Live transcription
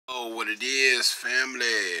Yo, what it is, family?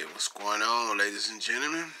 What's going on, ladies and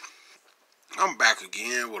gentlemen? I'm back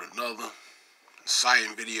again with another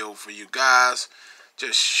exciting video for you guys.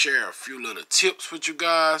 Just share a few little tips with you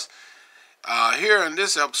guys. Here in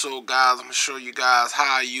this episode, guys, I'm going to show you guys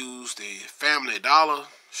how I use the Family Dollar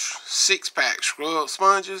 6-pack scrub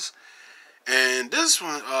sponges. And this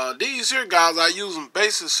one, these here, guys, I use them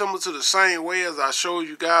basically similar to the same way as I showed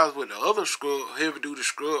you guys with the other heavy-duty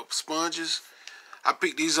scrub sponges. I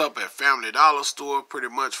picked these up at Family Dollar store pretty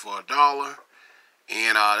much for $1.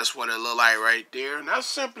 And that's what it look like right there. And that's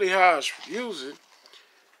simply how I use it.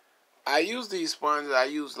 I use these sponges. I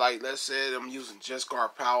use, like, let's say I'm using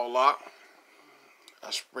Jescar Power Lock.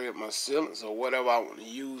 I spread my sealants or whatever I want to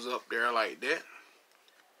use up there like that.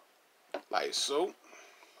 Like so.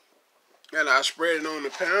 And I spread it on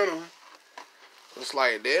the panel. Just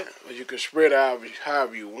like that. Or you can spread it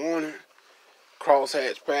however you want it.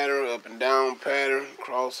 Crosshatch pattern, up and down pattern,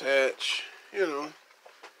 crosshatch, you know.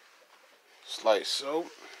 Just like so.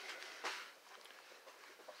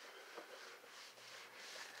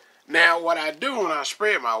 Now what I do when I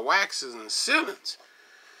spread my waxes and sealants,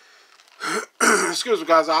 excuse me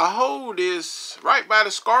guys, I hold this right by the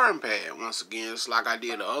scarring pad once again. It's like I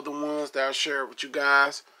did the other ones that I shared with you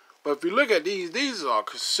guys. But if you look at these are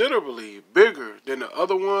considerably bigger than the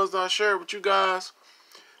other ones that I shared with you guys.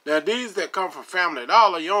 Now these that come from Family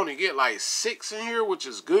Dollar, you only get like 6 in here, which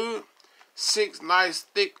is good. 6 nice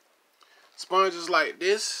thick sponges like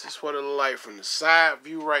this. That's what it look like from the side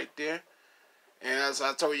view right there. And as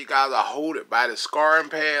I told you guys, I hold it by the scarring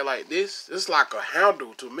pad like this. It's like a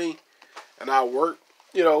handle to me. And I work,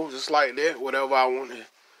 you know, just like that, whatever I want to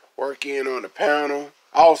work in on the panel.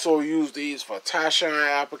 I also use these for tie shine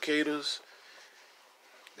applicators.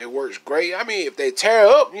 It works great. I mean, if they tear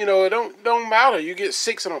up, you know, it don't matter. You get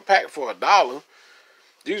 6 in a pack for $1.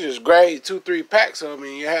 You just grab 2-3 packs of them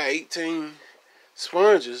and you have 18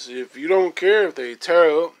 sponges. If you don't care if they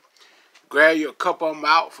tear up, grab you a couple of them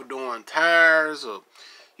out for doing tires, or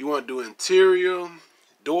you want to do interior,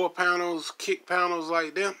 door panels, kick panels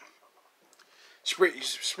like that.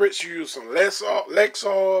 Spritz you some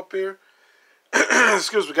Lexol up here.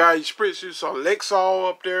 Excuse me, guys. You spritz you some Lexol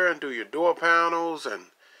up there and do your door panels and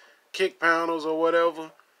kick panels or whatever.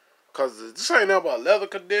 Because this ain't nothing but leather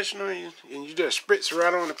conditioner. And you just spritz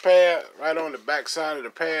right on the pad, right on the back side of the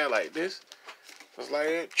pad like this. Just like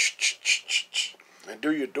that. And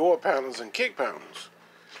do your door panels and kick panels.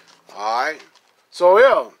 Alright. So,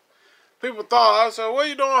 yeah. People thought, I said, what are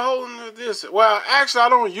you doing holding this? Well, actually, I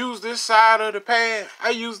don't use this side of the pad.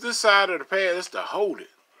 I use this side of the pad just to hold it.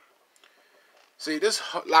 See, this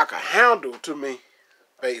like a handle to me,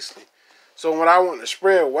 basically. So when I want to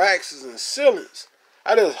spread waxes and sealants,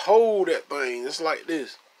 I just hold that thing just like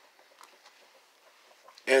this.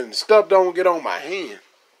 And stuff don't get on my hand.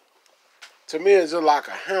 To me, it's just like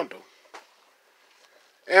a handle.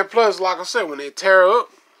 And plus, like I said, when they tear up,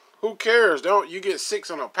 who cares? You get 6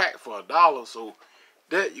 in a pack for $1, so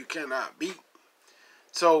that you cannot beat.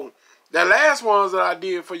 So the last ones that I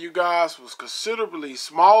did for you guys was considerably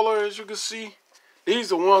smaller, as you can see.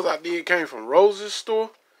 These are the ones I did came from Rose's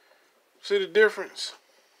store. See the difference?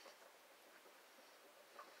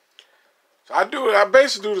 So I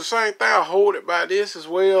basically do the same thing. I hold it by this as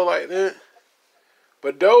well, like that.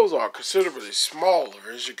 But those are considerably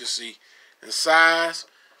smaller, as you can see, in size.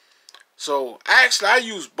 So actually, I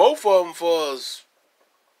use both of them for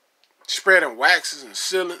spreading waxes and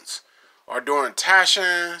sealants or doing tie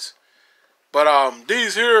shines. But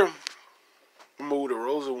these here, move the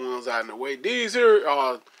Rosa ones out in the way. These here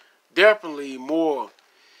are definitely more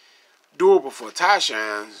doable for tie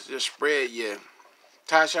shines. Just spread your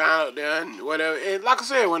tie shine out there and whatever. And like I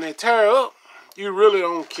said, when they tear up, you really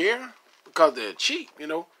don't care because they're cheap, you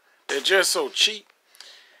know. They're just so cheap.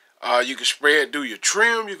 You can spread, do your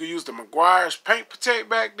trim. You can use the Meguiar's Paint Protect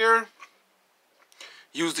back there.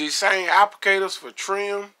 Use these same applicators for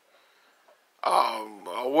trim.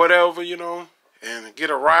 Or whatever, you know. And get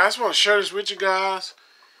a ride. I just want to share this with you guys.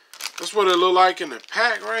 That's what it look like in the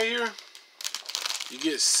pack right here. You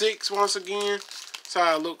get 6 once again. That's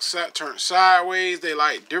how it looks turned sideways. They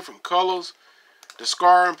like different colors. The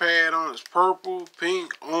scarring pad on is purple,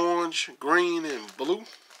 pink, orange, green, and blue.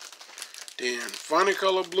 Then funny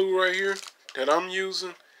color blue right here that I'm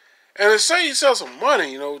using. And it say you sell some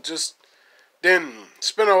money, you know, just then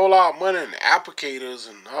spend a whole lot of money on applicators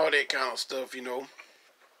and all that kind of stuff, you know.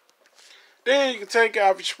 Then you can take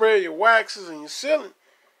out, if you spread your waxes and your sealant,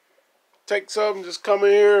 take something, just come in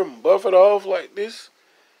here and buff it off like this.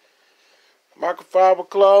 Microfiber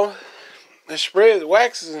cloth. And spread the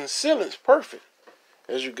waxes and sealants perfect,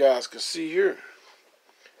 as you guys can see here.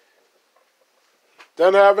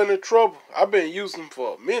 Doesn't have any trouble. I've been using them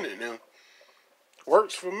for a minute now.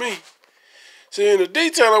 Works for me. See, in the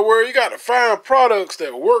detailing world, you got to find products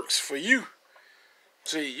that works for you.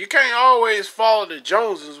 See, you can't always follow the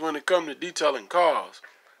Joneses when it comes to detailing cars.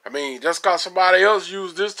 I mean, just because somebody else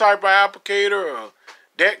used this type of applicator or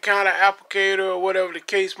that kind of applicator or whatever the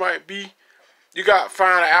case might be, you got to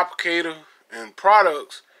find an applicator and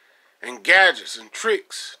products and gadgets and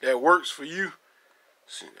tricks that works for you.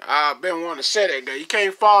 See, I've been wanting to say that, guy. You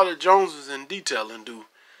can't follow the Joneses in detailing, dude.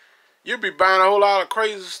 You'll be buying a whole lot of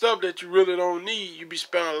crazy stuff that you really don't need. You be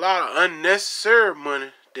spending a lot of unnecessary money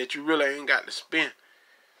that you really ain't got to spend.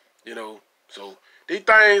 You know, so these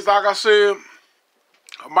things, like I said,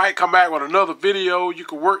 I might come back with another video. You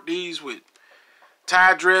can work these with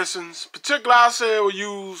tie dressings. Particularly, I say we'll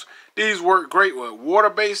use these work great with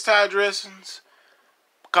water-based tie dressings.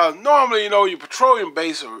 Because normally, you know, your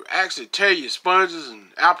petroleum-based will actually tear your sponges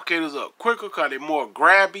and applicators up quicker because they're more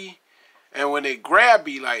grabby. And when they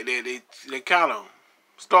grabby like that, they kind of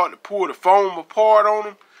start to pull the foam apart on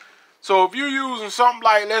them. So if you're using something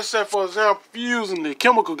like, let's say for example, if you're using the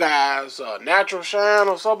Chemical Guys Natural Shine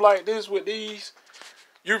or something like this with these,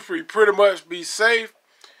 you pretty much be safe.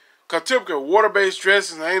 Because typically water-based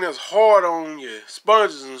dressings ain't as hard on your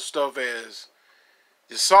sponges and stuff as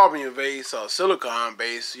your solvent base or silicone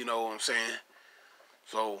base, you know what I'm saying?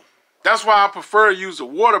 So that's why I prefer to use a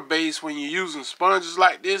water base when you're using sponges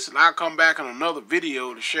like this. And I'll come back in another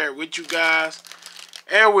video to share it with you guys.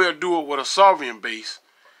 And we'll do it with a solvent base.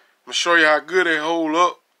 I'm going to show you how good they hold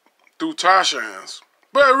up through tire shines.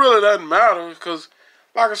 But it really doesn't matter because,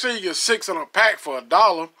 like I said, you get 6 in a pack for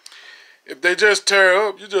 $1. If they just tear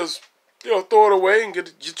up, you just, throw it away and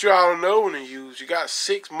get you out another one to use. You got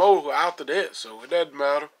 6 more after that, so it doesn't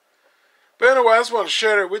matter. But anyway, I just want to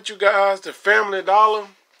share it with you guys. The Family Dollar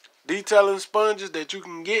detailing sponges that you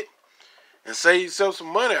can get and save yourself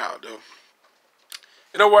some money out there.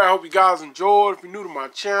 Anyway, I hope you guys enjoyed. If you're new to my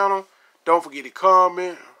channel, don't forget to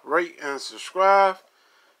comment, rate, and subscribe.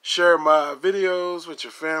 Share my videos with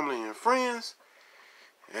your family and friends.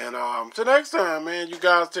 And till next time, man, you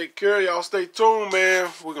guys take care. Y'all stay tuned, man.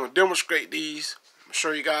 We're going to demonstrate these. I'm going to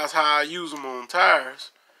show you guys how I use them on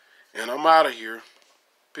tires. And I'm out of here.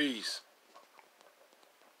 Peace.